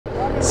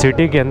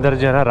City के अंदर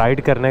जो है ना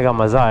राइड करने का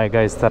मज़ा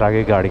आएगा इस तरह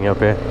की गाड़ियों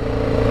पे।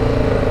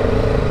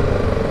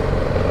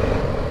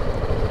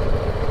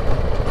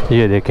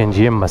 ये देखें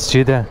जी, ये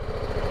मस्जिद है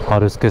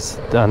और उसके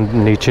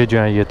नीचे जो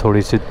है ये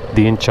थोड़ी सी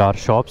 3-4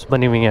 शॉप्स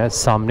बनी हुई हैं।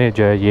 सामने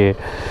जो है ये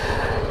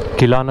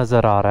किला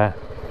नज़र आ रहा है।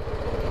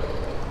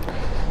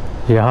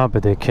 यहाँ पे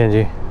देखें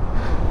जी,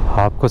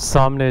 आपको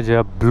सामने जो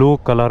है ब्लू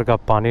कलर का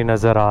पानी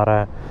नज़र आ रहा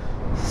है,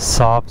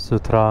 साफ़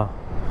सुथरा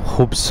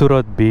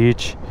खूबसूरत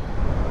बीच।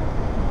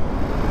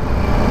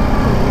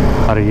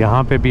 और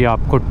यहाँ पे भी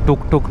आपको टुक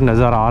टुक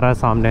नज़र आ रहा है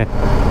सामने,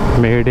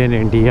 मेड इन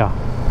इंडिया।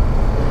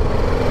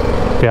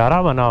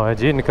 प्यारा बना हुआ है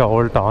जी इनका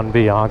ओल्ड टाउन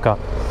भी यहाँ का।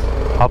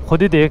 आप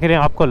खुद ही देख रहे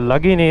हैं, आपको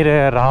लग ही नहीं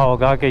रहा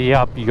होगा कि ये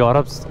आप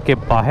यूरोप के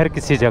बाहर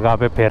किसी जगह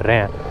पे फिर रहे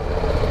हैं।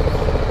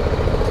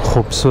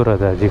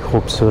 खूबसूरत है जी,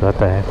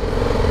 खूबसूरत है।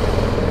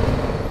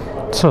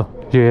 सो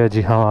ये है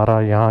जी हमारा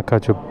यहाँ का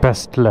जो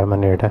बेस्ट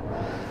लेमनेड है।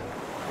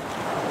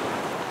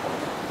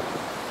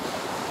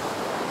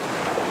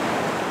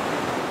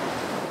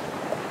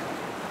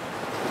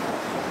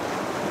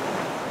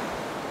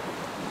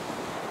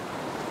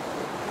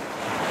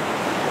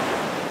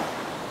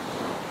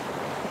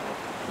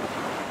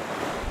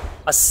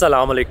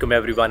 अस्सलामुअलैकुम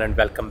everyone and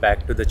welcome back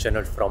to the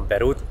channel from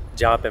Beirut,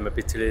 जहाँ पे मैं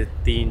पिछले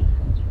 3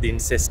 दिन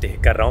से स्टे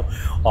कर रहा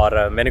हूँ।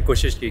 और मैंने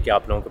कोशिश की कि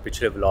आप लोगों को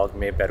पिछले व्लॉग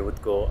में बैरूत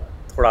को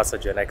थोड़ा सा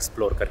जो है ना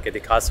एक्सप्लोर करके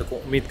दिखा सकूँ।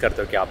 उम्मीद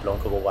करता हूँ कि आप लोगों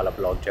को वो वाला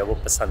व्लॉग जो है वो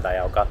पसंद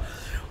आया होगा।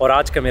 और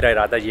आज का मेरा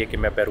इरादा ये कि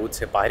मैं बैरूत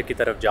से बाहर की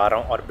तरफ जा रहा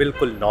हूँ और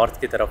बिल्कुल नॉर्थ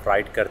की तरफ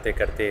राइड करते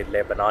करते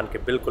लेबनान के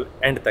बिल्कुल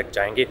एंड तक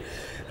जाएंगे।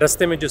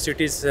 रास्ते में जो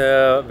सिटीज़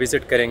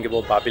विज़िट करेंगे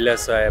वो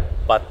बाबिलस है,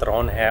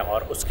 बातरौन है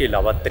और उसके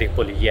अलावा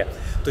त्रिपोली है।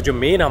 तो जो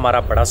मेन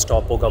हमारा बड़ा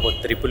स्टॉप होगा वो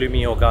त्रिपोली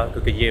में होगा,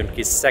 क्योंकि ये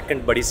उनकी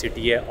सेकंड बड़ी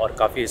सिटी है और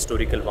काफ़ी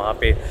हिस्टोरिकल वहाँ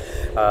पे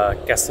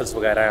कैसल्स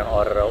वगैरह हैं।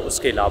 और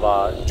उसके अलावा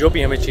जो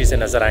भी हमें चीज़ें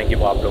नज़र आएंगी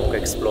वो आप लोगों को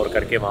एक्सप्लोर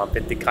करके वहाँ पे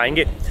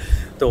दिखाएंगे।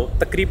 तो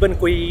तकरीबन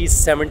कोई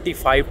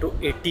 75 to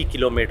 80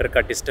 किलोमीटर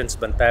का डिस्टेंस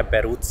बनता है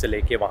बैरूत से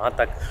लेके वहाँ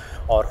तक।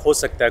 और हो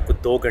सकता है कुछ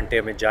 2 घंटे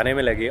हमें जाने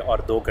में लगे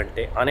और 2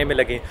 घंटे आने में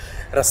लगे।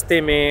 रास्ते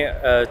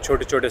में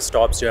छोटे छोटे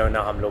स्टॉप्स जो है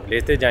ना हम लोग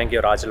लेते जाएंगे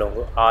और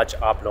आज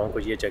आप लोगों को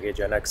ये जगह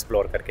जो है ना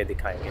एक्सप्लोर करके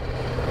दिखाएंगे।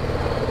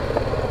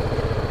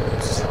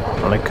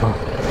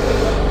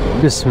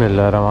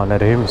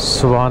 बिस्मिल्लाहिर्रहमानिर्रहीम।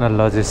 सुभान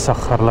अल्लाह ज़ी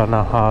सख्खर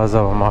लना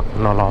हाज़ा व मा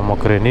कुन्ना लहू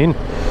मुक़रिनीन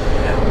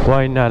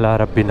व इन्ना इला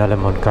रब्बिना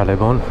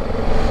लमुनक़लिबून।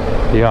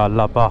 या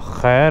अल्लाह पाक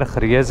खैर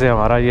खैरियत से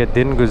हमारा ये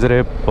दिन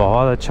गुज़रे,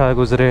 बहुत अच्छा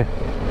गुज़रे।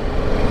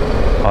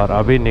 और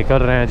अभी निकल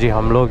रहे हैं जी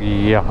हम लोग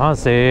यहाँ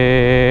से,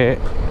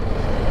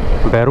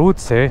 बैरूत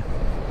से।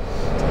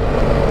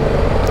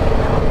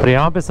 और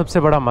यहाँ पे सबसे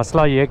बड़ा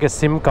मसला ये है कि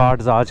सिम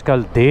कार्ड्स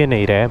आजकल दे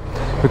नहीं रहे,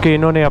 क्योंकि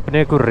इन्होंने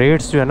अपने को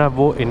रेट्स जो है ना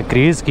वो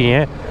इंक्रीज़ किए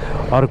हैं।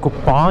 और को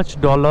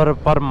 $5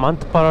 पर मंथ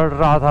पड़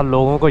रहा था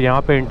लोगों को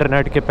यहाँ पे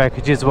इंटरनेट के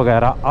पैकेजेस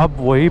वगैरह, अब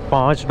वही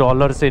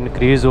 $5 से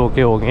इंक्रीज़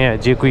होके हो गए हैं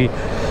जी कोई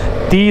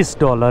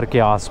 $30 के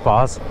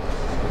आसपास।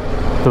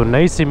 तो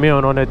नई सिमें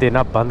उन्होंने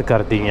देना बंद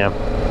कर दी हैं।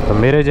 तो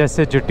मेरे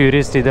जैसे जो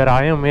टूरिस्ट इधर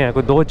आए हुए हैं,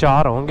 कोई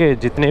 2-4 होंगे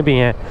जितने भी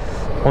हैं,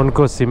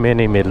 उनको सिमें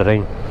नहीं मिल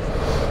रही।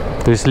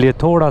 तो इसलिए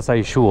थोड़ा सा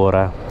इशू हो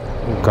रहा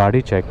है।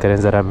 गाड़ी चेक करें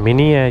ज़रा,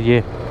 मिनी है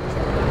ये,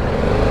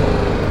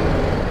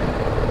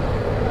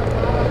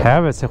 है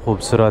वैसे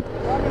खूबसूरत।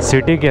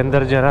 सिटी के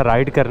अंदर जो है ना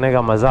राइड करने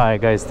का मज़ा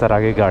आएगा इस तरह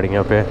की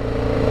गाड़ियों पे।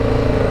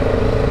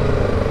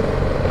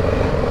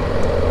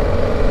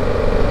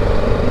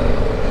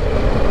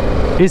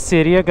 इस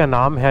एरिया का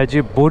नाम है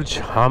जी बुर्ज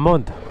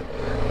हमद।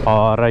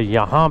 और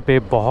यहाँ पे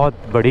बहुत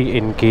बड़ी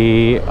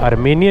इनकी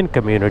आर्मेनियन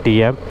कम्युनिटी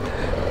है।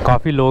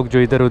 काफ़ी लोग जो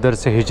इधर उधर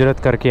से हिजरत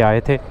करके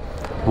आए थे,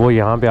 वो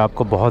यहाँ पे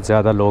आपको बहुत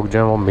ज़्यादा लोग जो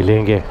हैं वो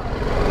मिलेंगे।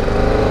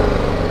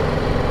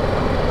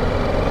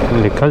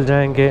 निकल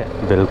जाएंगे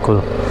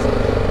बिल्कुल।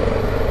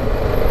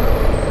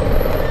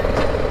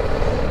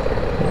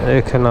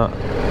 देखना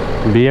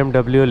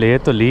BMW ले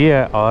तो ली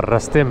है और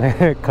रास्ते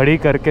में खड़ी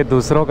करके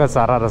दूसरों का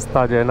सारा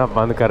रास्ता जो है ना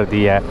बंद कर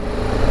दिया है।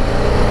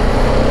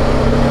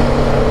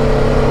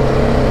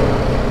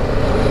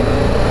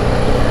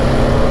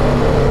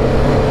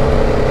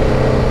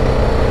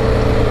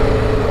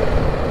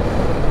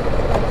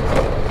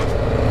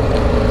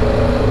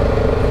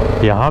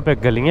 यहाँ पे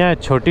गलियाँ हैं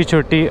छोटी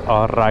छोटी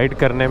और राइड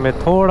करने में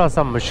थोड़ा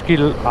सा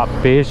मुश्किल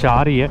पेश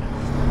आ रही है,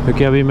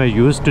 क्योंकि अभी मैं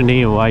यूज्ड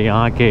नहीं हुआ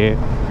यहाँ के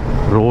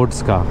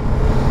रोड्स का।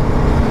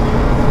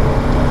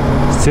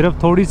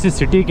 सिर्फ थोड़ी सी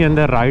सिटी के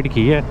अंदर राइड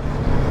की है,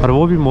 और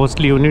वो भी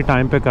मोस्टली उन्हीं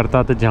टाइम पे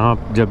करता था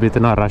जब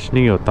इतना रश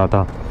नहीं होता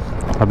था।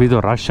 अभी तो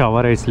रश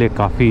आवर है, इसलिए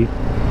काफ़ी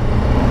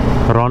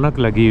रौनक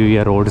लगी हुई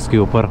है रोड्स के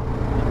ऊपर।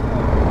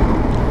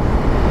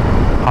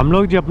 हम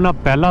लोग जो अपना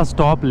पहला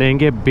स्टॉप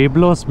लेंगे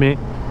बेबलोस में।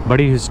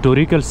 बड़ी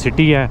हिस्टोरिकल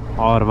सिटी है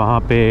और वहाँ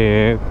पे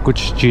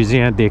कुछ चीज़ें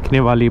हैं देखने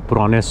वाली।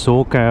 पुराने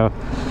सोक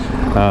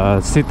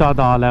है,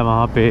 सितादाल है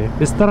वहाँ पे,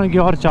 इस तरह की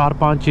और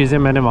 4-5 चीज़ें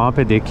मैंने वहाँ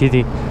पे देखी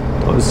थी।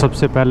 तो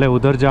सबसे पहले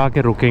उधर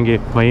जाके रुकेंगे,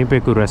 वहीं पे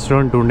कोई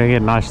रेस्टोरेंट ढूंढेंगे,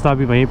 नाश्ता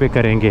भी वहीं पे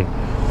करेंगे।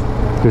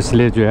 तो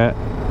इसलिए जो है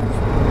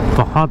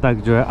वहाँ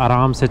तक जो है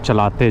आराम से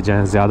चलाते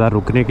जाएं, ज़्यादा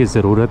रुकने की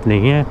ज़रूरत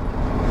नहीं है।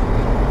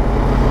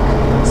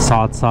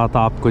 साथ साथ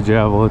आपको जो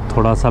है वो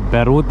थोड़ा सा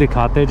बैरूत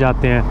दिखाते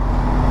जाते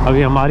हैं।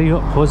 अभी हमारी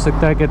हो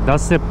सकता है कि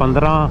 10 से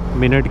 15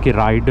 मिनट की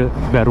राइड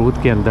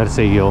बैरूत के अंदर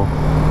से ही हो।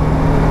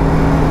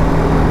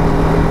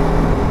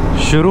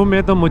 शुरू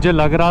में तो मुझे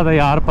लग रहा था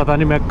यार पता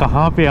नहीं मैं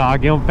कहाँ पे आ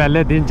गया हूँ,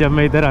 पहले दिन जब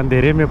मैं इधर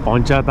अंधेरे में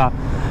पहुँचा था।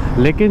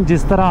 लेकिन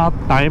जिस तरह आप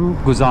टाइम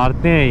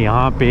गुजारते हैं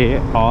यहाँ पे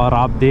और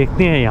आप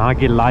देखते हैं यहाँ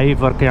की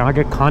लाइफ और यहाँ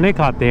के खाने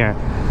खाते हैं,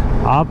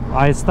 आप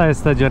आहिस्ता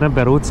आहिस्ता जो है ना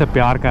बैरूत से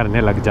प्यार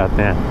करने लग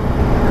जाते हैं।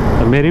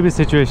 तो मेरी भी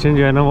सिचुएशन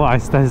जो है ना वो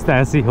आहिस्ता आहिस्ता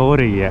ऐसी हो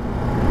रही है।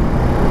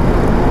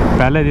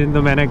 पहले दिन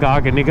तो मैंने कहा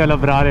कि निकल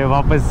अब रहा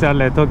वापस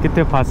चल, तो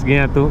कितने फंस गए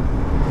हैं तू।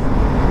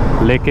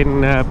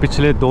 लेकिन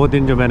पिछले 2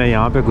 दिन जो मैंने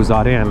यहाँ पे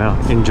गुजारे हैं ना,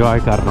 एंजॉय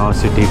कर रहा हूँ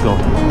सिटी को।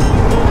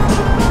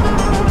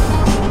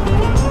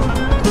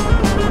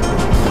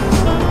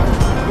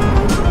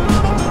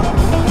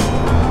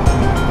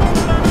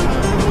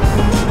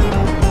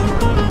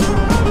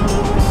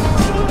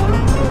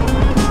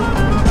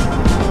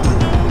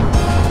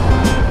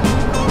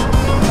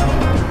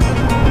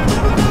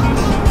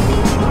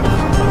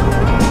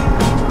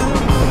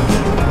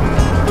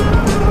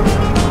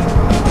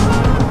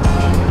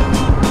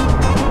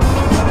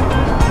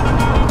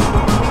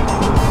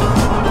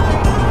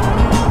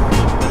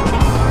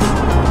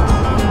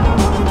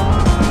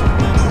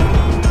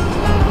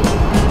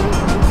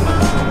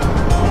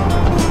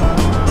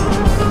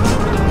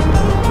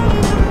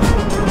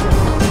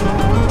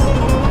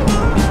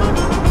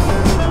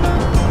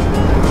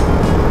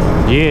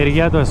 ये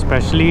एरिया तो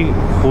स्पेशली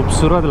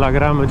खूबसूरत लग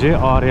रहा है मुझे,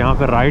 और यहाँ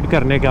पर राइड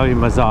करने का भी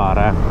मज़ा आ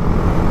रहा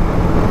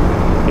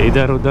है।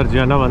 इधर उधर जो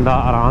है ना बंदा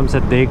आराम से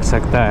देख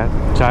सकता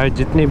है, चाहे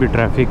जितनी भी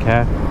ट्रैफिक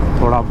है,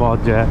 थोड़ा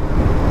बहुत जो है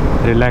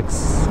रिलैक्स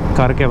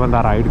करके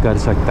बंदा राइड कर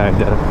सकता है।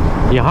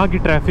 इधर यहाँ की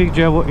ट्रैफिक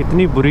जो है वो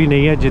इतनी बुरी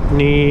नहीं है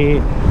जितनी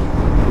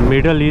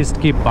मिडल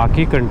ईस्ट की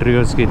बाकी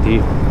कंट्रीज़ की थी।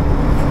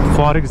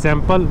 फॉर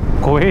एग्ज़ाम्पल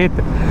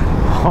कुवैत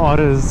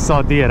और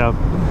सऊदी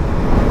अरब,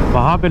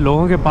 वहाँ पे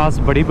लोगों के पास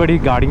बड़ी बड़ी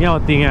गाड़ियाँ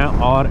होती हैं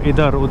और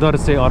इधर उधर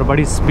से और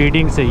बड़ी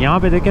स्पीडिंग से। यहाँ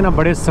पे देखें ना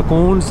बड़े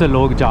सुकून से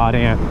लोग जा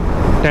रहे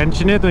हैं।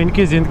 टेंशनें तो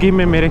इनकी ज़िंदगी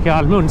में मेरे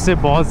ख्याल में उनसे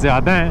बहुत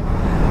ज़्यादा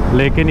हैं,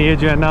 लेकिन ये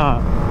जो है ना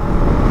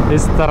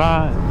इस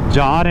तरह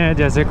जा रहे हैं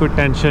जैसे कोई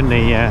टेंशन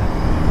नहीं है।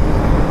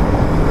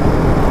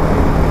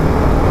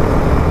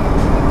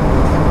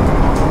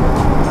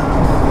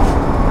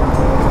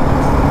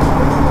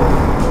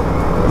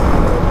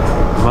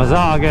 मज़ा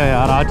आ गया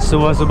यार आज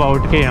सुबह सुबह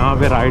उठ के यहाँ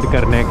पे राइड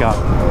करने का।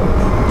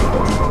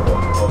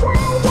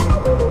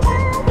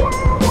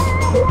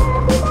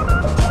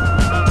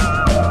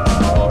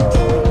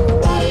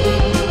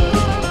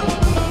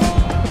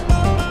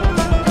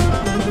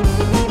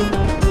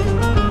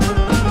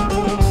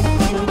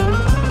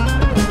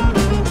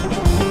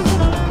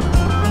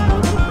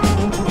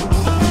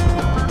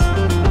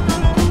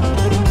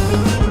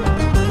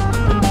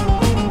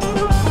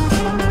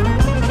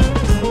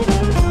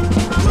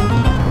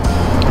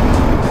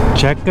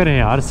 चेक करें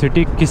यार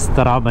सिटी किस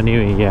तरह बनी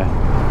हुई है।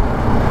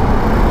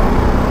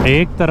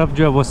 एक तरफ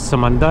जो है वो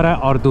समंदर है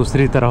और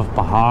दूसरी तरफ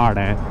पहाड़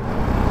है,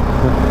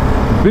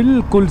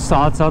 बिल्कुल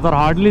साथ साथ, और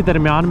हार्डली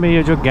दरमियान में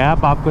ये जो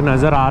गैप आपको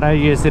नज़र आ रहा है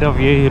ये सिर्फ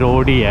यही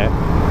रोड ही है,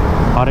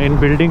 और इन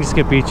बिल्डिंग्स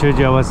के पीछे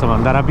जो है वो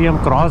समंदर। अभी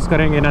हम क्रॉस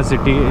करेंगे ना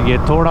सिटी, ये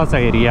थोड़ा सा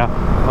एरिया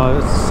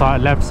और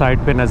लेफ़्ट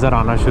साइड पे नज़र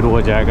आना शुरू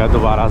हो जाएगा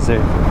दोबारा से।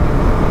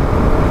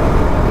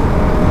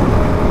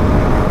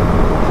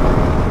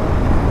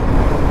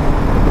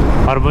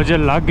 और मुझे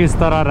लग इस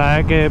तरह रहा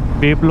है कि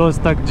बीबलोस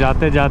तक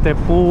जाते जाते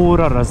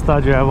पूरा रास्ता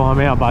जो है वो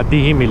हमें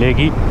आबादी ही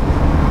मिलेगी।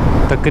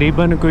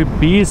 तकरीबन कोई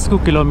 20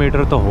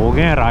 किलोमीटर तो हो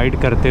गए हैं राइड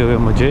करते हुए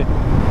मुझे,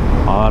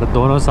 और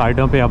दोनों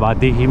साइडों पे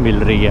आबादी ही मिल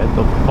रही है।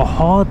 तो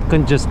बहुत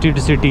कंजस्टेड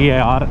सिटी है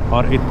यार,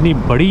 और इतनी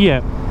बड़ी है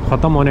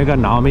ख़त्म होने का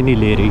नाम ही नहीं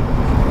ले रही।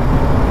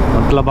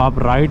 मतलब आप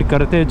राइड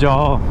करते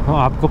जाओ,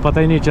 आपको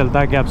पता ही नहीं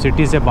चलता कि आप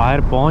सिटी से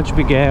बाहर पहुंच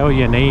भी गए हो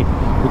या नहीं,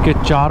 क्योंकि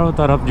चारों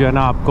तरफ जो है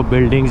ना आपको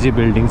बिल्डिंग्स ही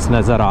बिल्डिंग्स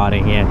नज़र आ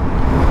रही हैं।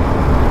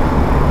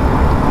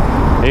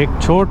 एक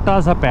छोटा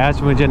सा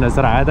पैच मुझे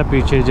नज़र आया था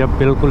पीछे जब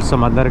बिल्कुल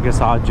समंदर के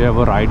साथ जो है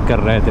वो राइड कर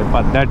रहे थे,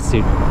 बट दैट्स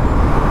इट।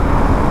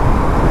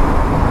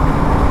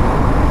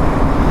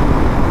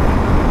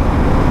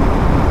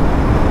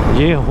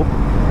 ये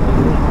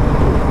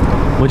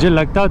मुझे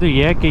लगता तो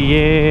ये है कि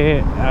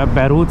ये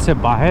बैरूत से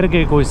बाहर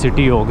के कोई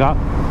सिटी होगा,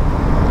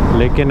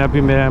 लेकिन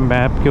अभी मेरे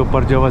मैप के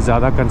ऊपर जो है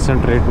ज़्यादा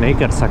कंसंट्रेट नहीं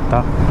कर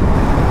सकता,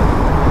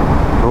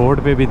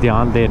 रोड पे भी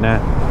ध्यान देना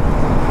है।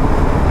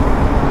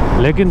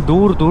 लेकिन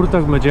दूर दूर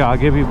तक मुझे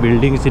आगे भी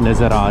बिल्डिंग्स ही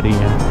नज़र आ रही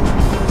हैं।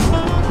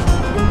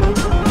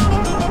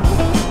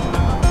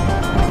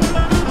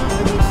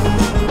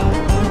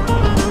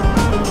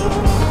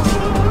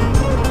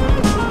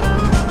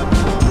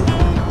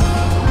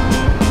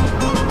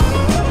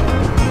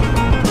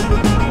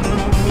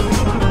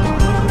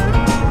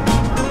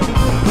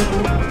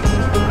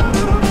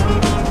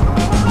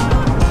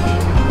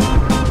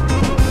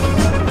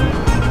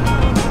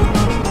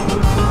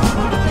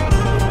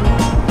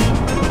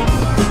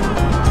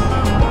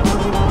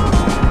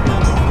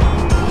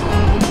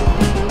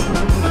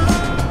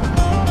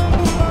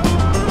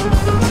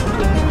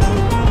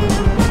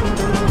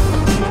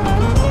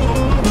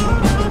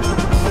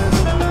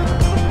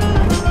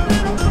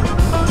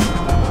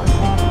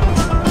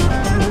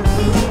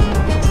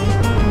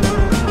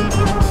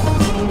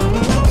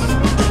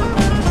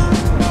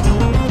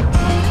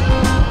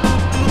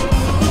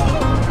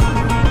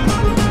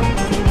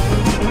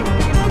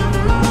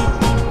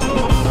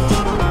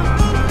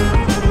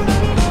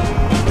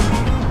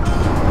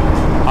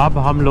 अब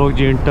हम लोग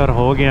जी इंटर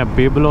हो गए हैं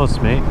बेबलोस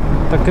में।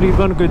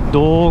 तकरीबन कोई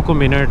 2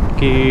 मिनट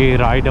की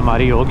राइड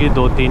हमारी होगी,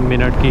 2-3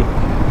 मिनट की,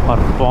 और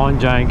पहुंच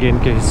जाएंगे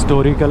इनके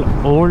हिस्टोरिकल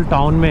ओल्ड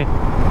टाउन में।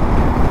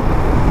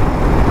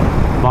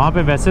 वहाँ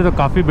पे वैसे तो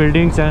काफ़ी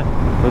बिल्डिंग्स हैं,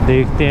 तो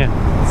देखते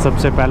हैं।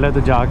 सबसे पहले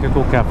तो जाके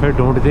कोई कैफ़े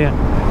ढूंढते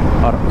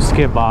हैं और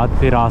उसके बाद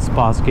फिर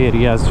आसपास के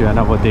एरियाज़ जो है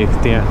ना वो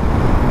देखते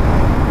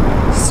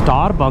हैं।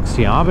 स्टारबक्स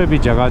यहाँ पे भी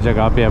जगह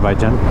जगह पे है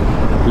भाईजान।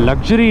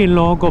 लग्जरी इन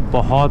लोगों को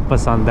बहुत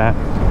पसंद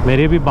है।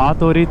 मेरी भी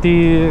बात हो रही थी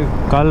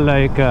कल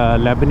एक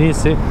लेबनीज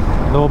से,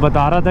 तो वो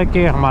बता रहा था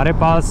कि हमारे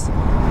पास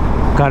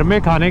घर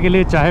में खाने के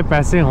लिए चाहे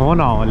पैसे हो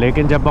ना हो,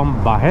 लेकिन जब हम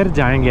बाहर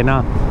जाएंगे ना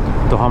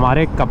तो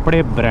हमारे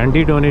कपड़े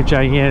ब्रांडेड होने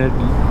चाहिए।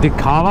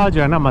 दिखावा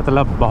जो है ना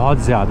मतलब बहुत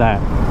ज़्यादा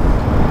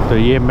है। तो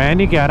ये मैं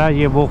नहीं कह रहा,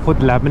 ये वो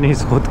खुद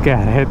लेबनीज खुद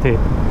कह रहे थे।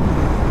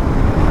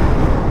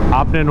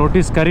 आपने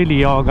नोटिस कर ही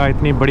लिया होगा,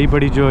 इतनी बड़ी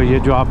बड़ी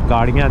जो आप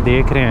गाड़ियाँ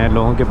देख रहे हैं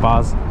लोगों के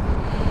पास,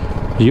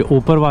 ये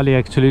ऊपर वाली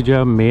एक्चुअली जो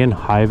है मेन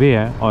हाईवे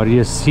है, और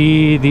ये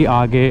सीधी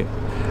आगे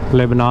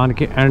लेबनान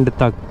के एंड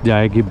तक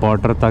जाएगी,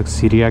 बॉर्डर तक,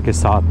 सीरिया के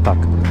साथ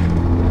तक।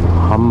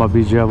 हम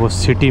अभी जो है वो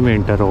सिटी में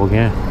इंटर हो गए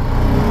हैं।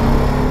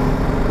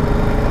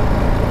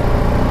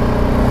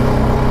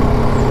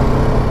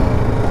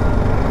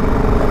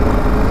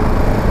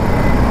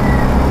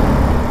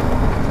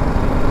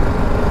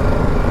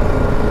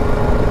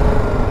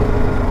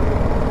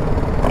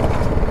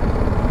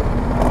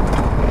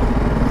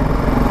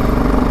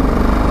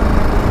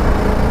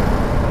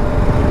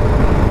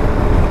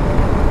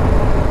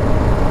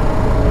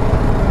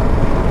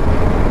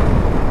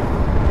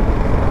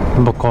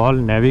 बकौल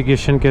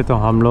नेविगेशन के तो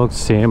हम लोग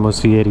सेम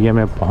उसी एरिया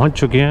में पहुंच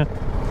चुके हैं।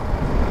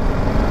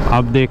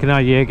 अब देखना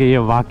ये है कि ये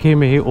वाकई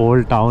में ही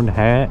ओल्ड टाउन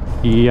है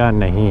या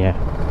नहीं है,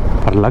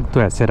 पर लग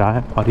तो ऐसे रहा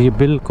है। और ये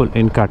बिल्कुल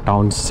इनका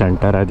टाउन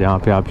सेंटर है, जहाँ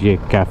पे आप ये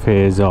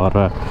कैफ़ेज़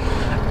और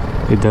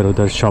इधर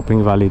उधर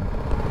शॉपिंग वाली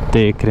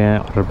देख रहे हैं,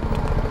 और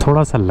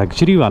थोड़ा सा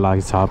लग्जरी वाला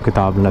हिसाब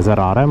किताब नज़र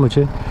आ रहा है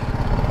मुझे।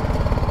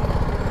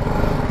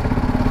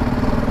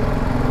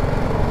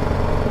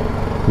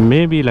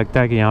 में भी लगता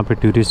है कि यहाँ पे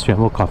टूरिस्ट जो है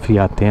वो काफ़ी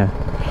आते हैं।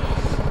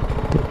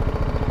 तो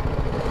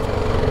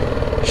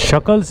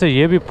शक्ल से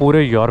ये भी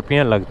पूरे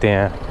यूरोपियन लगते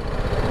हैं,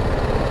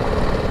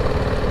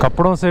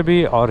 कपड़ों से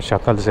भी और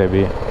शक्ल से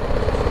भी।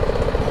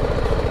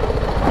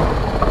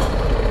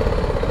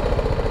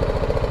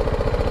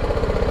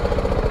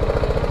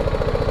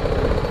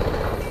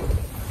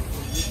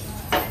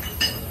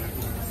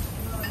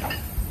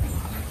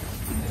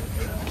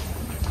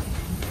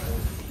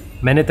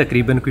 मैंने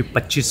तकरीबन कोई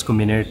 25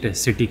 मिनट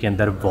सिटी के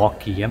अंदर वॉक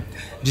की है।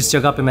 जिस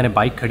जगह पे मैंने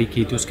बाइक खड़ी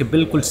की थी उसके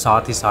बिल्कुल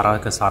साथ ही सारा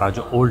का सारा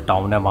जो ओल्ड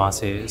टाउन है वहाँ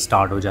से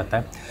स्टार्ट हो जाता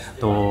है।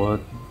 तो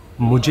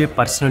मुझे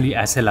पर्सनली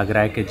ऐसे लग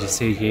रहा है कि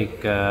जैसे ये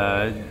एक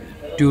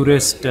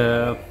टूरिस्ट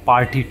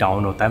पार्टी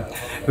टाउन होता है,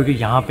 क्योंकि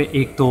यहाँ पे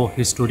एक तो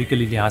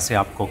हिस्टोरिकली यहाँ से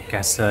आपको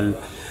कैसल,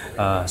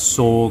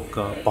 सोक,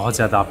 बहुत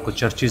ज़्यादा आपको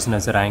चर्चेज़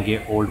नज़र आएंगे,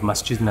 ओल्ड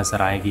मस्जिद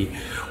नज़र आएगी।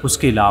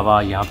 उसके अलावा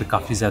यहाँ पे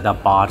काफ़ी ज़्यादा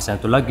बार्स हैं,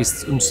 तो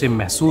उनसे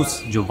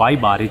महसूस जो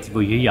वाइब आ रही थी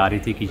वो यही आ रही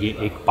थी कि ये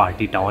एक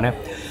पार्टी टाउन है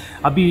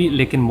अभी।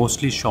 लेकिन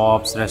मोस्टली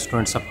शॉप्स,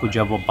 रेस्टोरेंट, सब कुछ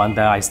जब वो बंद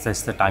है, आहिस्ता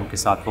आहिस्ता टाइम के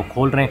साथ वो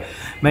खोल रहे हैं।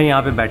 मैं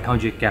यहाँ पे बैठा हूँ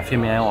जी, कैफ़े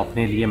में आया हूँ।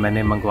 अपने लिए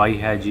मैंने मंगवाई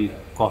है जी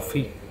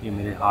कॉफ़ी, ये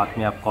मेरे हाथ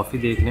में आप कॉफ़ी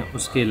देख लें।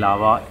 उसके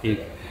अलावा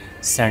एक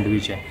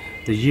सैंडविच है।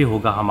 तो ये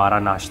होगा हमारा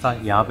नाश्ता।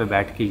 यहाँ पे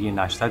बैठ के ये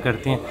नाश्ता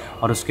करते हैं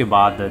और उसके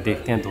बाद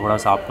देखते हैं, थोड़ा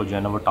सा आपको जो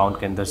है ना वो टाउन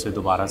के अंदर से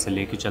दोबारा से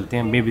लेके चलते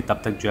हैं। मे भी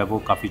तब तक जो है वो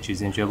काफ़ी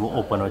चीज़ें जो है वो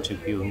ओपन हो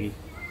चुकी होंगी।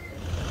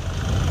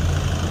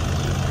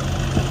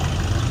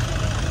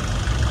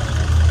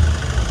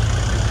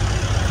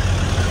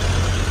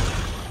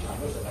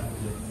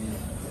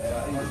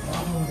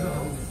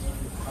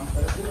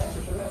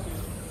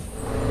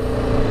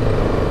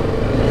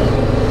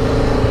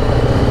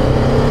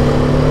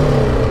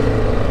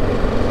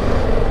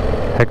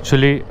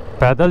 एक्चुअली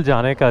पैदल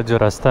जाने का जो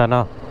रास्ता है ना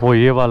वो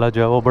ये वाला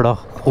जो है वो बड़ा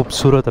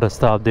खूबसूरत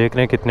रास्ता। आप देख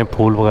रहे हैं कितने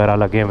फूल वगैरह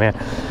लगे हुए हैं।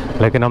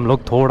 लेकिन हम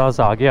लोग थोड़ा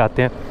सा आगे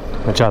आते हैं।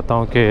 मैं चाहता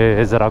हूँ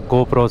कि ज़रा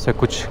गोप्रो से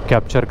कुछ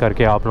कैप्चर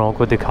करके आप लोगों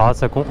को दिखा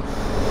सकूँ।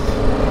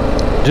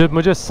 जो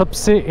मुझे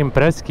सबसे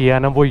इम्प्रेस किया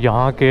है ना वो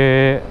यहाँ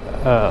के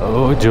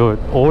जो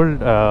ओल्ड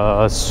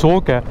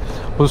सोक है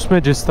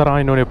उसमें जिस तरह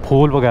इन्होंने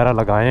फूल वगैरह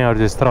लगाए हैं और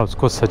जिस तरह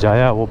उसको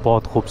सजाया है वो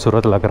बहुत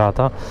खूबसूरत लग रहा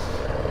था।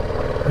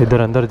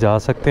 इधर अंदर जा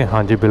सकते हैं?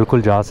 हाँ जी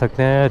बिल्कुल जा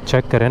सकते हैं।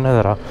 चेक करें ना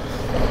ज़रा,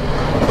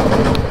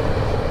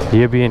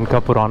 ये भी इनका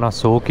पुराना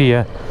सोक ही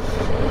है।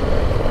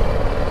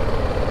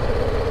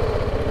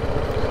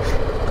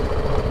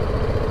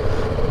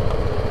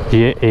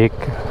 ये एक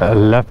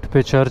लेफ़्ट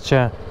पे चर्च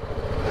है,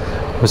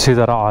 उसी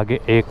तरह आगे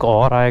एक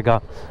और आएगा।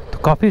 तो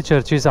काफ़ी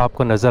चर्चेज़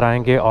आपको नज़र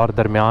आएंगे और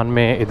दरमियान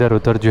में इधर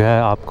उधर जो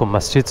है आपको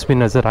मस्जिद्स भी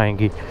नज़र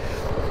आएंगी।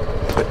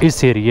 तो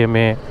इस एरिए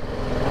में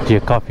ये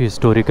काफ़ी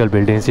हिस्टोरिकल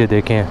बिल्डिंग्स, ये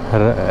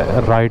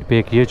देखें राइट पे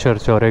एक ये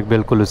चर्च और एक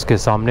बिल्कुल उसके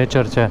सामने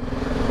चर्च है।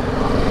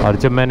 और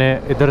जब मैंने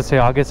इधर से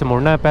आगे से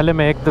मुड़ना है, पहले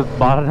मैं एक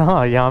बार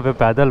ना यहाँ पे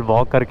पैदल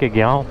वॉक करके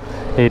गया हूँ,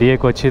 एरिया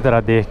को अच्छी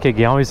तरह देख के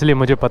गया हूँ, इसलिए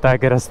मुझे पता है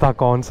कि रास्ता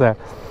कौन सा है।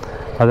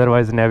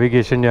 अदरवाइज़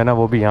नेविगेशन जो है ना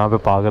वो भी यहाँ पे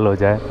पागल हो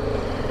जाए।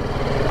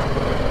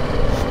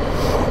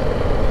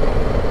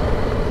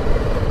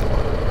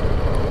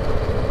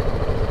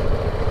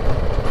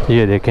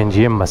 ये देखें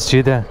जी, ये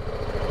मस्जिद है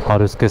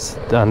और उसके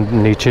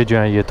नीचे जो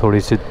है ये थोड़ी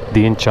सी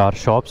 3-4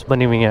 शॉप्स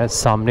बनी हुई हैं।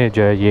 सामने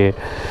जो है ये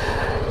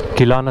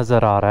किला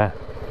नज़र आ रहा है।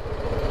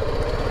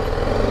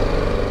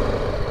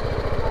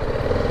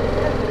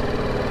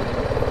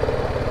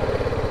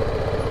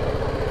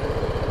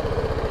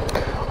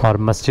 और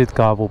मस्जिद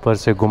का आप ऊपर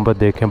से गुंबद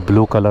देखें,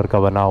 ब्लू कलर का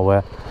बना हुआ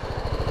है।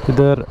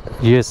 इधर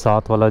ये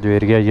साथ वाला जो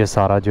एरिया, ये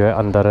सारा जो है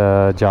अंदर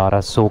जा रहा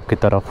है सूक की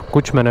तरफ।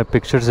 कुछ मैंने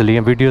पिक्चर्स लिए,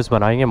 वीडियोस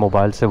बनाई हैं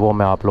मोबाइल से, वो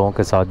मैं आप लोगों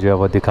के साथ जो है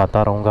वो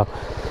दिखाता रहूँगा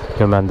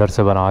जो मैं अंदर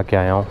से बना के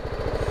आया हूँ।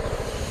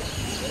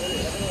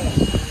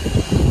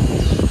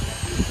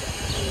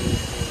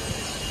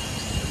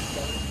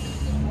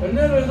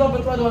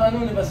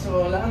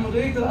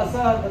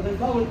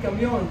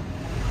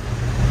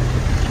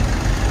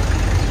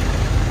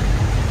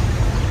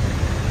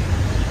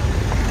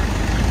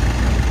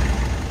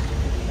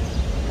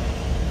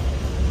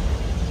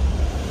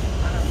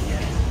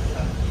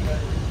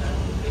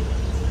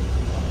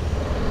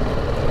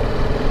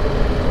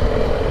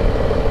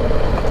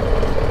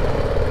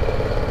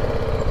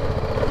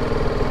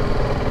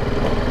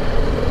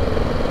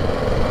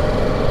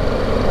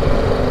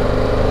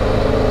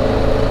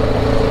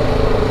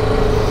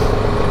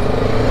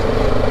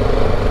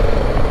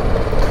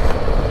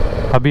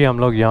 अभी हम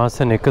लोग यहाँ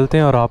से निकलते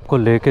हैं और आपको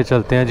लेके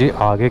चलते हैं जी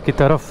आगे की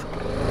तरफ।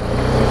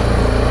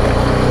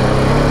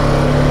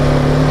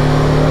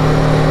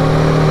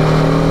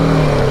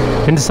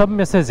 इन सब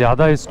में से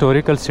ज़्यादा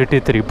हिस्टोरिकल सिटी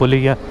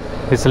त्रिपोली है,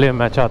 इसलिए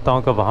मैं चाहता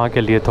हूँ कि वहाँ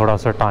के लिए थोड़ा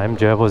सा टाइम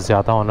जो है वो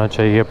ज़्यादा होना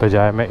चाहिए,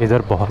 बजाय मैं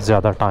इधर बहुत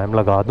ज़्यादा टाइम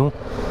लगा दूँ।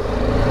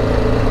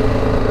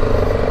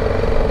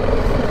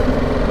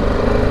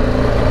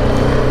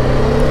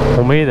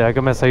 उम्मीद है कि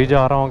मैं सही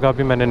जा रहा हूँ।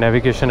 अभी मैंने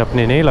नेविगेशन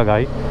अपनी नहीं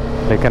लगाई,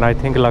 लेकिन आई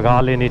थिंक लगा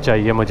लेनी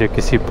चाहिए मुझे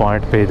किसी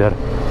पॉइंट पे इधर।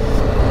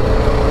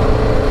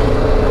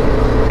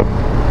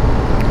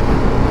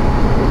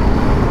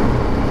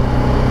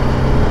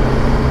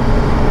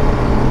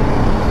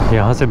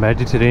 यहाँ से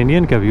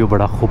मेडिटेरेनियन का व्यू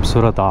बड़ा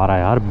खूबसूरत आ रहा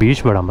है यार।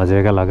 बीच बड़ा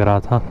मज़े का लग रहा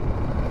था।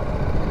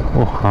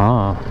 ओह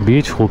हाँ,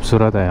 बीच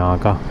खूबसूरत है यहाँ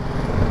का।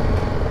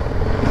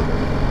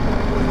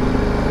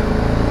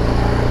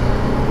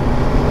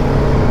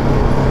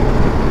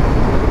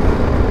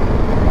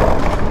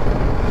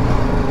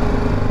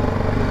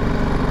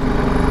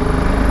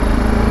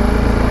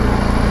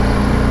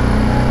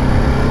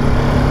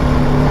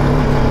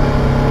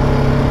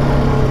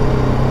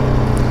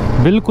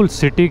 बिल्कुल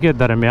सिटी के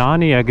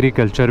दरमियान ही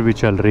एग्रीकल्चर भी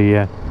चल रही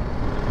है।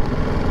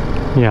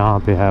 यहाँ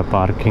पे है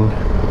पार्किंग,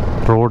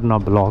 रोड ना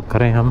ब्लॉक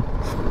करें हम।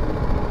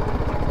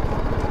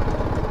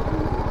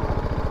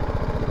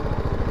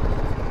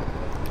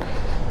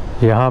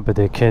 यहाँ पे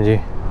देखें जी,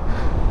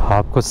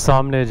 आपको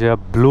सामने जो है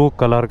ब्लू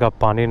कलर का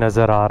पानी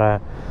नज़र आ रहा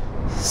है,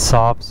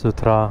 साफ़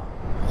सुथरा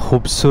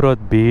खूबसूरत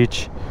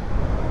बीच।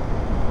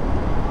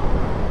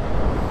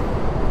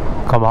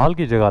 कमाल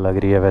की जगह लग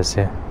रही है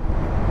वैसे।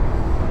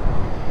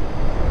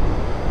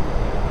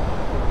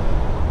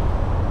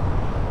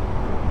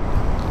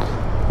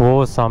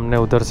 वो सामने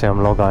उधर से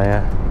हम लोग आए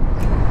हैं।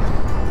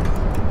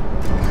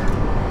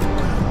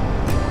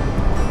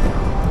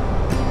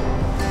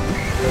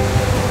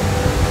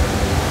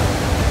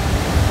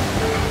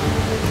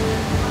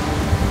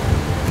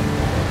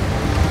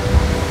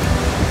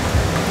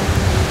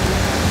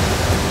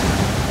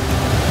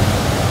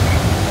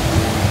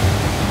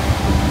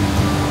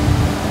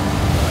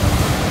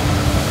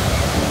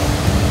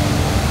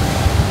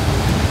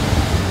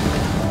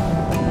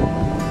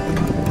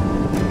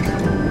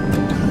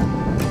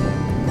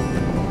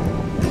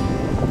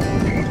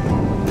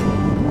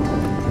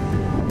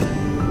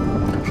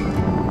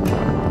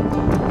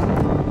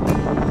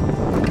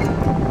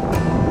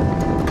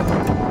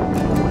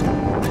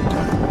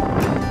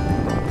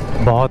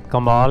 बहुत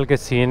कमाल के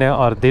सीन है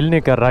और दिल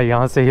नहीं कर रहा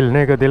यहाँ से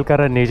हिलने का, दिल कर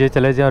रहा है नीचे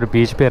चले जाएं और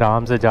बीच पे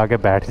आराम से जाके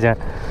बैठ जाएं।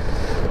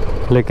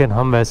 लेकिन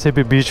हम वैसे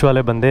भी बीच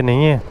वाले बंदे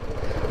नहीं हैं,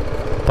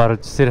 पर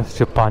सिर्फ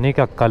जो पानी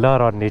का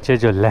कलर और नीचे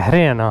जो लहरें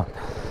हैं ना,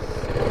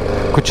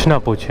 कुछ ना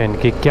पूछें,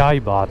 इनकी क्या ही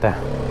बात है।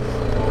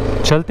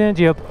 चलते हैं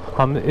जी, अब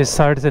हम इस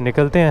साइड से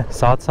निकलते हैं,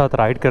 साथ साथ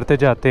राइड करते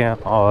जाते हैं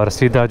और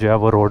सीधा जो है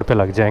वो रोड पे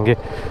लग जाएंगे।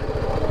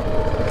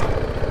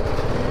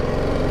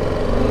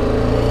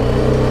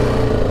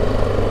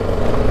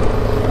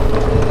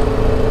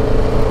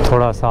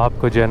 थोड़ा सा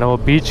आपको जो है ना वो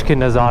बीच के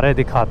नज़ारे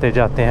दिखाते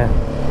जाते हैं।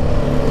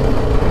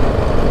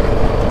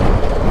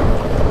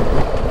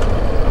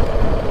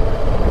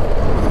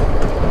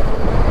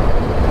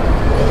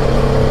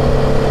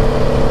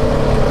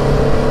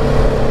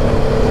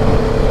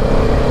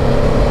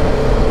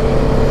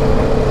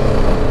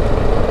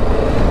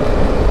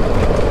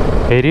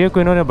 एरिया को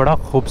इन्होंने बड़ा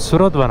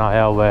खूबसूरत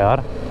बनाया हुआ है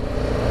यार,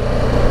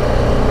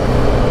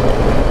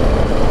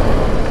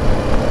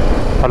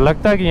 और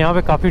लगता है कि यहाँ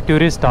पे काफ़ी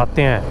टूरिस्ट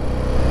आते हैं।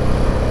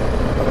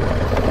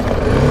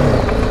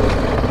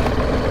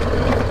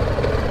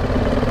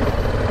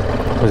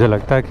 मुझे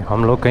लगता है कि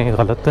हम लोग कहीं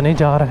गलत तो नहीं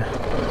जा रहे हैं।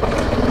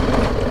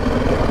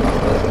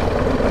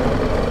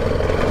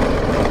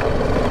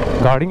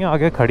 गाड़ियाँ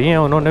आगे खड़ी हैं,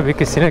 उन्होंने भी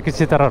किसी न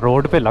किसी तरह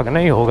रोड पे लगना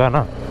ही होगा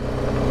ना।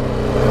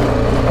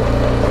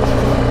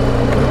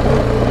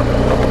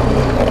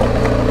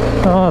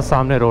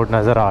 सामने रोड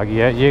नज़र आ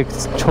गया है। ये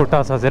एक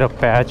छोटा सा सिर्फ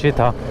पैच ही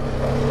था।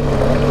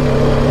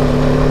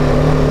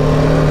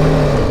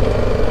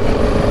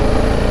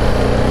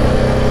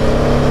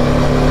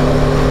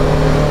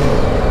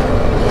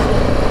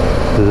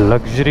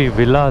 लग्जरी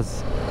विलास।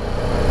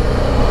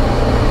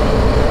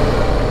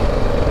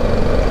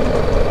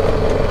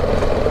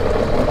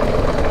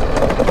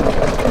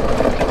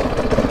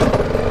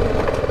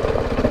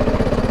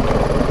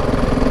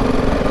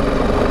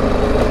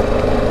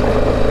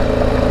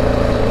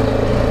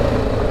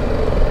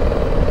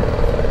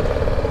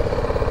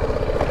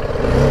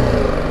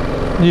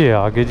 ये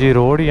आगे जी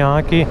रोड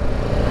यहाँ की।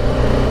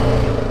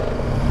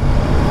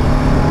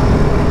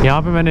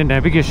 यहाँ पे मैंने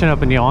नेविगेशन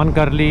अपनी ऑन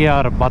कर ली है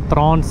और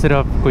बतरौन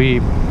सिर्फ कोई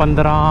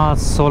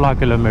 15-16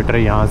 किलोमीटर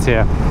यहाँ से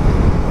है।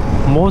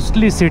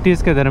 मोस्टली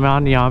सिटीज़ के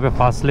दरमियान यहाँ पे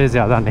फासले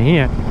ज़्यादा नहीं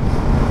है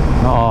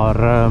और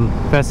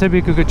वैसे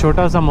भी क्योंकि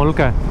छोटा सा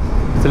मुल्क है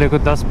इसलिए कोई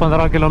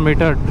 10-15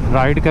 किलोमीटर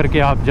राइड करके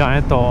आप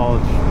जाएं तो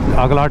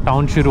अगला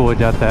टाउन शुरू हो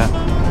जाता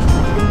है।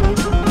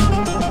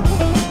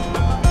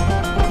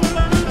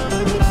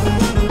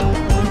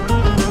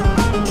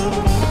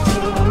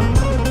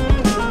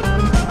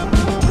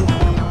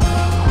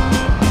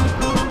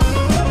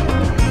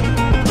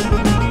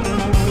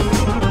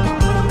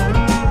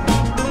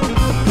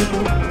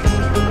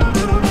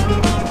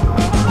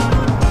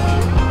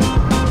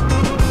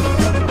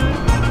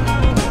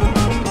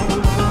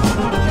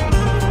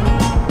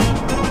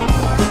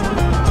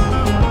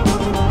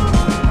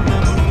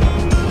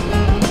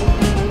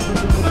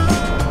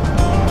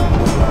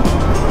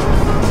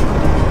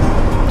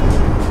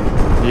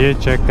 ये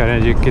चेक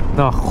करें जी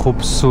कितना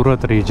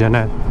खूबसूरत रीजन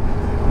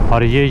है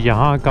और ये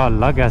यहाँ का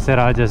अलग ऐसे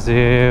रहा जैसे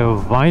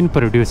वाइन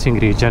प्रोड्यूसिंग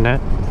रीजन है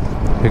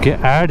क्योंकि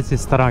एड्स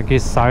इस तरह की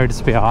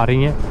साइड्स पे आ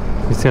रही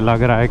हैं। इससे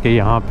लग रहा है कि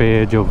यहाँ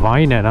पे जो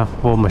वाइन है ना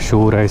वो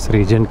मशहूर है इस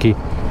रीजन की।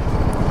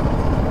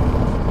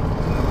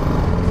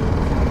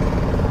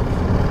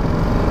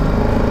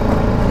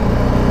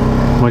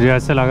 मुझे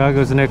ऐसे लगा कि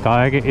उसने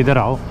कहा है कि इधर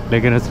आओ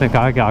लेकिन उसने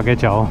कहा कि आगे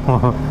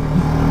जाओ।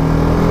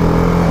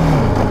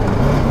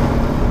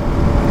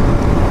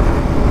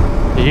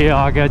 ये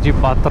आ गया जी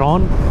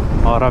बातरौन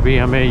और अभी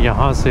हमें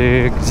यहाँ से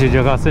किसी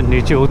जगह से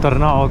नीचे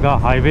उतरना होगा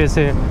हाईवे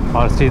से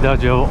और सीधा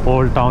जो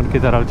ओल्ड टाउन की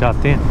तरफ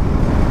जाते हैं।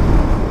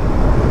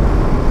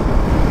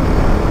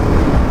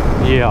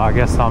 ये आ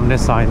गया सामने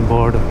साइन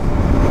बोर्ड।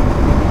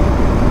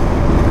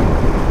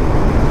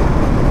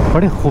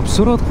 बड़े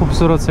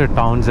खूबसूरत से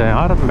टाउन्स हैं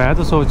यार। मैं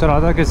तो सोच रहा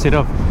था कि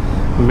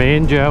सिर्फ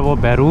मेन जो है वो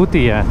बैरूत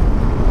ही है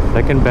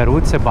लेकिन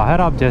बैरूत से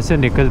बाहर आप जैसे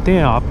निकलते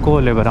हैं आपको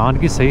लेबनान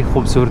की सही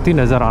खूबसूरती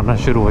नज़र आना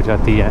शुरू हो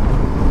जाती है।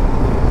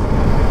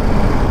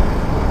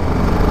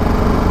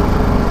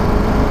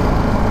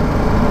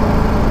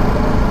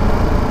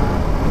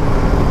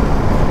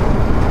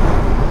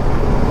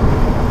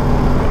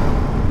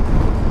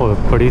 और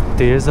बड़ी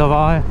तेज़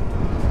हवा है।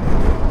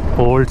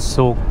 ओल्ड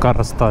सोक का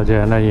रास्ता जो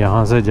है ना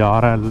यहाँ से जा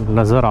रहा है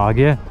नज़र आ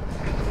गया।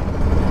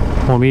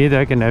 उम्मीद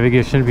है कि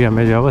नेविगेशन भी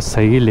हमें जो है वो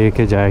सही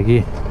लेके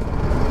जाएगी।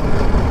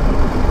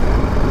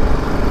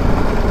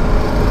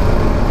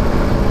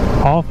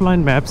 ऑफलाइन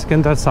मैप्स के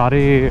अंदर सारे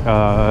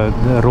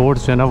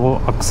रोड्स जो है ना वो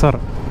अक्सर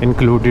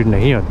इंक्लूडेड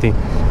नहीं होती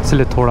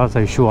इसलिए थोड़ा सा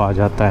इशू आ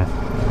जाता है।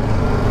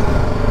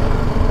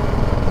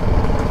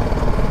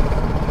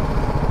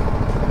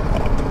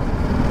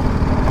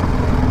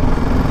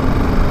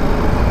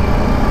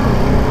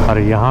 और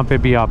यहाँ पे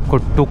भी आपको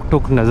टुक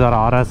टुक नज़र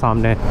आ रहा है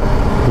सामने,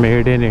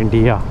 मेड इन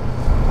इंडिया।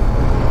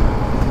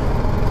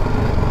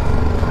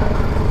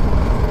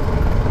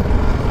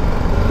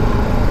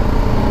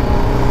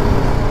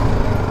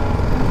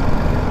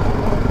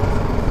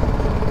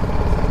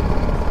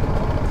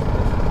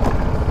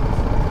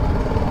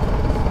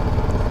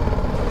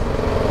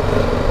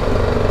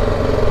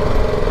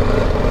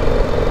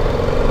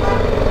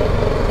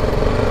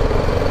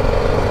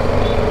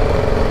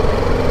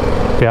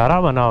 प्यारा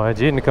बना हुआ है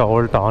जी इनका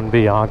ओल्ड टाउन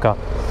भी यहाँ का।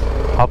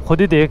 आप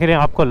खुद ही देख रहे हैं,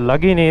 आपको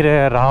लग ही नहीं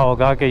रहा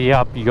होगा कि ये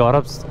आप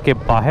यूरोप के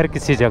बाहर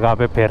किसी जगह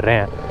पे फिर रहे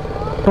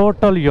हैं।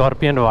 टोटल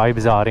यूरोपियन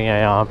वाइब्स आ रही हैं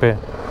यहाँ पे।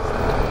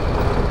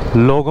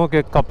 लोगों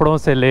के कपड़ों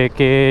से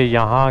लेके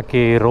यहाँ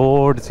के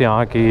रोड्स,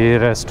 यहाँ की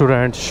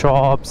रेस्टोरेंट,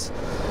 शॉप्स,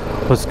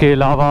 उसके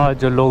अलावा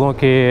जो लोगों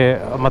के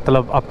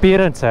मतलब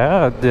अपीयरेंस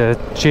है,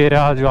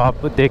 चेहरा जो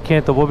आप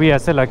देखें तो वो भी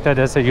ऐसे लगता है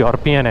जैसे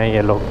यूरोपियन है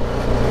ये लोग।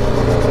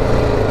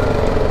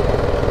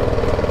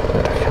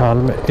 ख्याल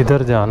में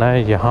इधर जाना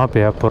है, यहाँ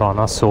पे है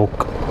पुराना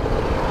सोक।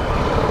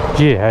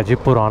 ये है जी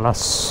पुराना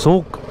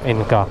सोक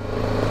इनका।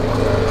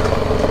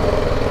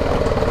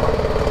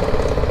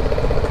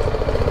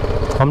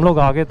 हम लोग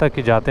आगे तक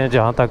ही जाते हैं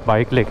जहाँ तक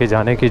बाइक लेके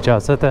जाने की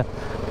इजाज़त है।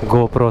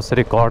 गोप्रो से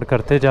रिकॉर्ड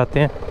करते जाते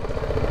हैं।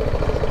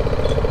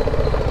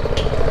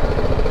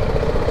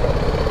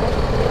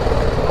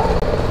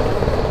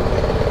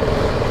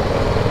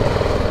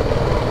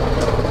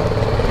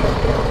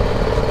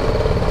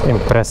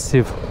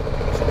 इम्प्रेसिव,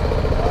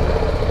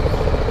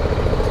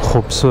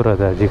 खूबसूरत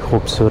है जी,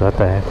 खूबसूरत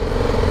है।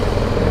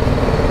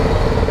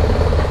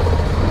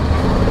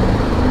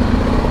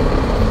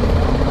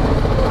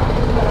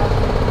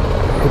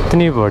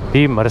 इतनी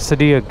बड़ी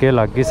मर्सिडी अगे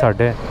लग गई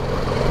साढ़े।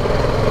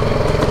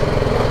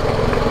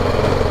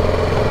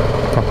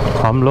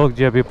 हम लोग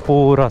जो अभी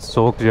पूरा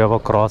सोक जो है वो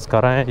क्रॉस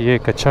कर रहे हैं। ये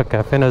एक अच्छा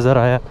कैफ़े नज़र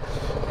आया,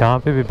 यहाँ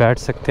पे भी बैठ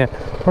सकते हैं।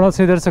 थोड़ा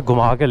सा इधर से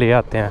घुमा के ले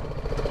आते हैं,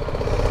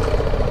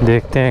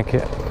 देखते हैं कि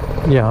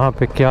यहाँ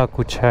पे क्या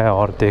कुछ है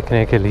और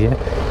देखने के लिए।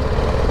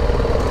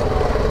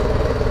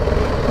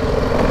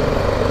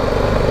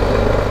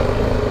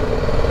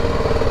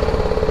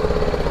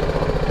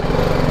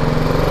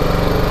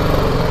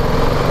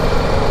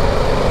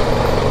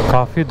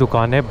 काफ़ी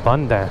दुकानें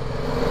बंद हैं।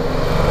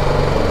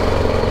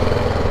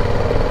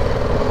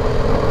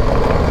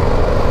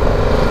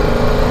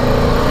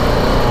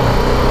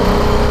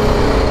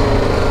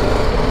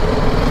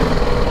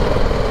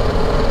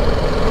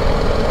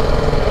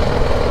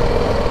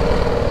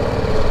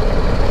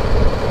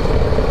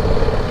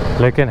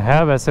 लेकिन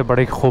है वैसे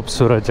बड़ी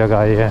खूबसूरत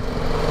जगह ये है।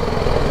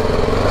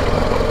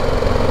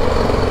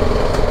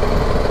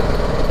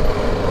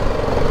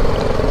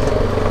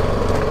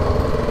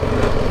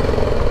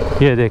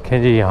 ये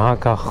देखें जी, यहाँ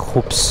का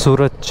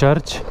खूबसूरत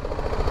चर्च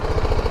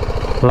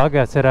लग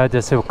ऐसे रहा है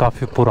जैसे वो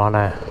काफ़ी पुराना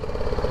है।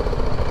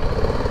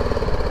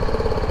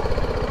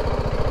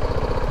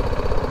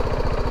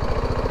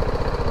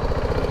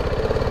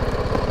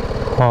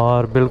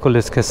 और बिल्कुल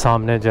इसके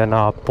सामने जो है ना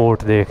आप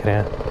पोर्ट देख रहे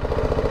हैं।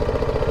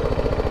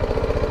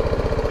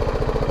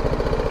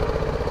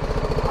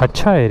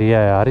 अच्छा एरिया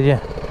है यार ये,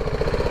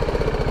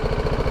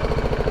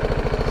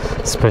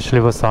 स्पेशली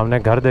वो सामने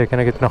घर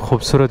देखने कितना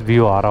खूबसूरत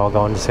व्यू आ रहा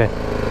होगा उनसे।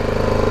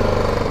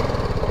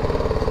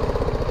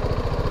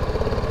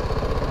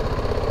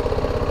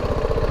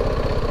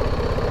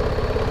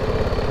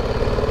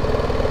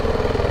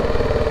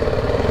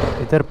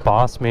 इधर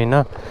पास में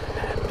ना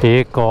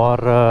एक और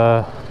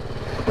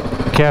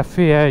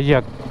कैफ़े है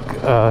या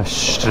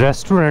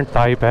रेस्टोरेंट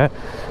टाइप है,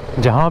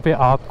 जहाँ पे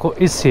आपको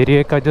इस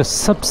एरिया का जो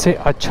सबसे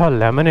अच्छा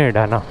लेमनेड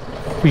है ना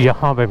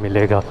यहाँ पे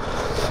मिलेगा।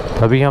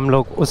 अभी हम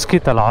लोग उसकी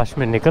तलाश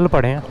में निकल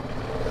पड़े हैं,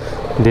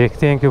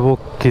 देखते हैं कि वो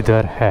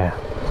किधर है।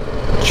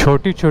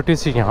 छोटी छोटी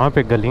सी यहाँ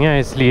पे गलियाँ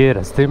हैं, इसलिए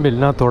रास्ते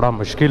मिलना थोड़ा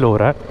मुश्किल हो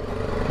रहा है।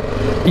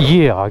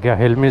 ये आ गया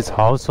हिलमिस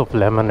हाउस ऑफ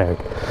लेमनेड।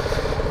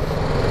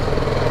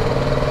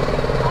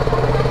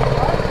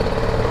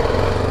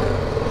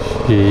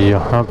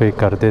 यहाँ पे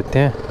कर देते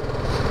हैं।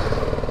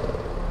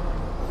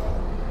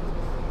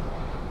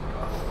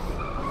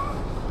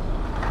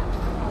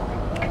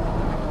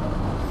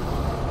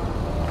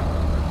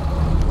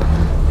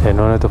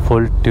 इन्होंने तो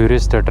फुल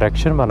टूरिस्ट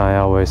अट्रैक्शन बनाया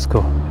हुआ है इसको।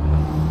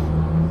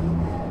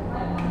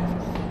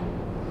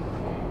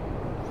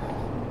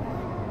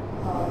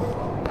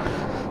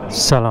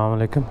 अस्सलाम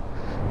वालेकुम,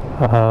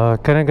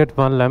 can I get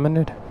one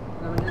lemonade?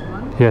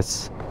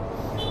 Yes.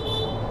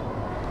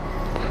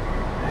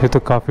 ये तो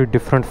काफ़ी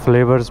डिफरेंट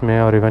फ्लेवर्स में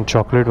और इवन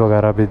चॉकलेट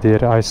वगैरह भी दे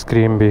रहे,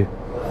 आइसक्रीम भी।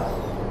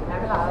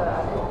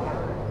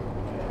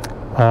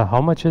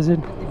 How much is it?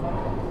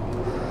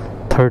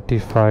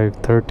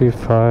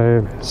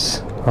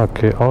 35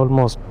 okay,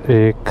 almost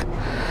एक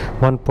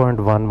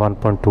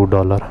 1.1-1.2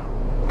 डॉलर।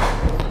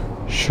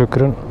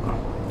 शुक्रन।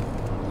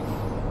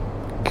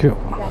 क्यों?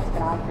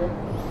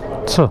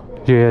 सो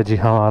ये है जी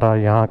हमारा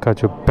यहाँ का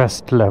जो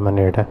बेस्ट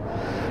लेमनेड है।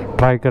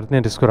 ट्राई करते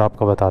हैं जिसको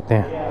आपको बताते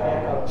हैं।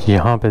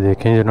 यहाँ पे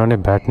देखें जिन्होंने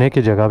बैठने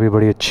की जगह भी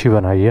बड़ी अच्छी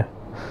बनाई है।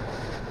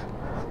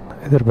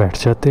 इधर बैठ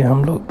जाते हैं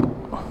हम लोग।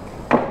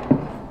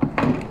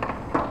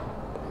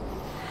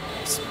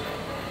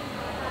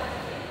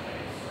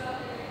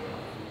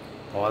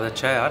 बहुत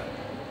अच्छा है यार,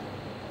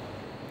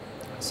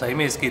 सही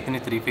में इसकी इतनी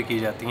तारीफ़ें की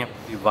जाती हैं।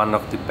 One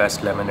of the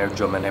best lemonade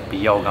जो मैंने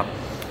पिया होगा।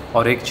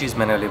 और एक चीज़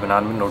मैंने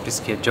लेबनान में नोटिस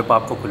की, जब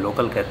आपको कोई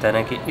लोकल कहता है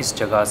ना कि इस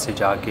जगह से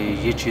जाके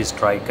ये चीज़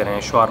ट्राई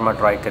करें, शवारमा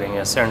ट्राई करें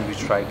या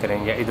सैंडविच ट्राई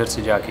करें या इधर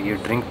से जाके ये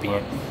ड्रिंक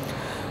पिएँ,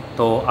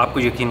 तो आपको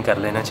यकीन कर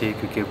लेना चाहिए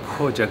क्योंकि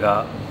वो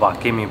जगह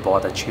वाकई में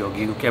बहुत अच्छी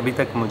होगी। क्योंकि अभी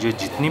तक मुझे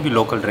जितनी भी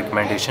लोकल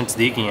रिकमेंडेशंस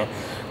दी गई हैं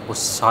वो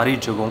सारी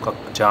जगहों का,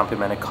 जहाँ पे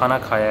मैंने खाना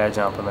खाया है,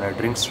 जहाँ पे मैंने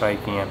ड्रिंक्स ट्राई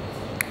किए हैं,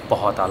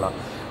 बहुत आला।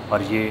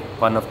 और ये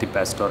वन ऑफ द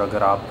बेस्ट। और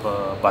अगर आप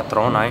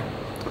बातरौन आएँ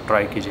तो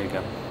ट्राई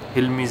कीजिएगा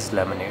हिलमीज़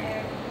लेमनेड,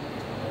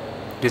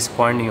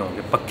 डिसपॉइंट नहीं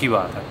होंगे, पक्की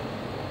बात है।